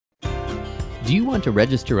Do you want to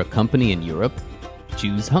register a company in Europe?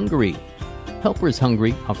 Choose Hungary. Helpers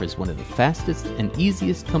Hungary offers one of the fastest and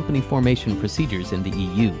easiest company formation procedures in the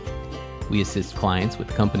EU. We assist clients with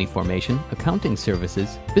company formation, accounting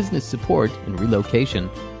services, business support, and relocation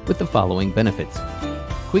with the following benefits.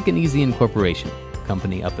 Quick and easy incorporation,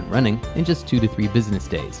 company up and running in just 2 to 3 business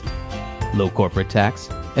days. Low corporate tax,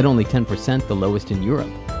 at only 10%, the lowest in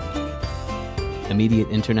Europe. Immediate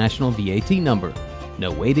international VAT number,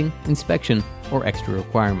 no waiting, inspection, or extra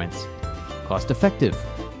requirements. Cost effective,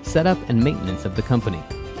 setup and maintenance of the company.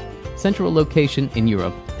 Central location in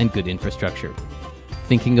Europe and good infrastructure.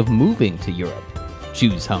 Thinking of moving to Europe?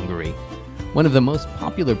 Choose Hungary. One of the most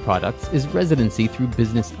popular products is residency through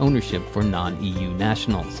business ownership for non-EU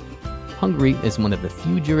nationals. Hungary is one of the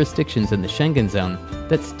few jurisdictions in the Schengen zone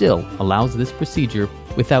that still allows this procedure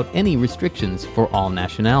without any restrictions for all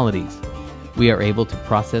nationalities. We are able to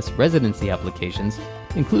process residency applications,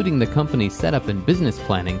 including the company's setup and business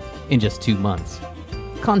planning, in just 2 months.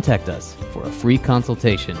 Contact us for a free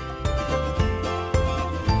consultation.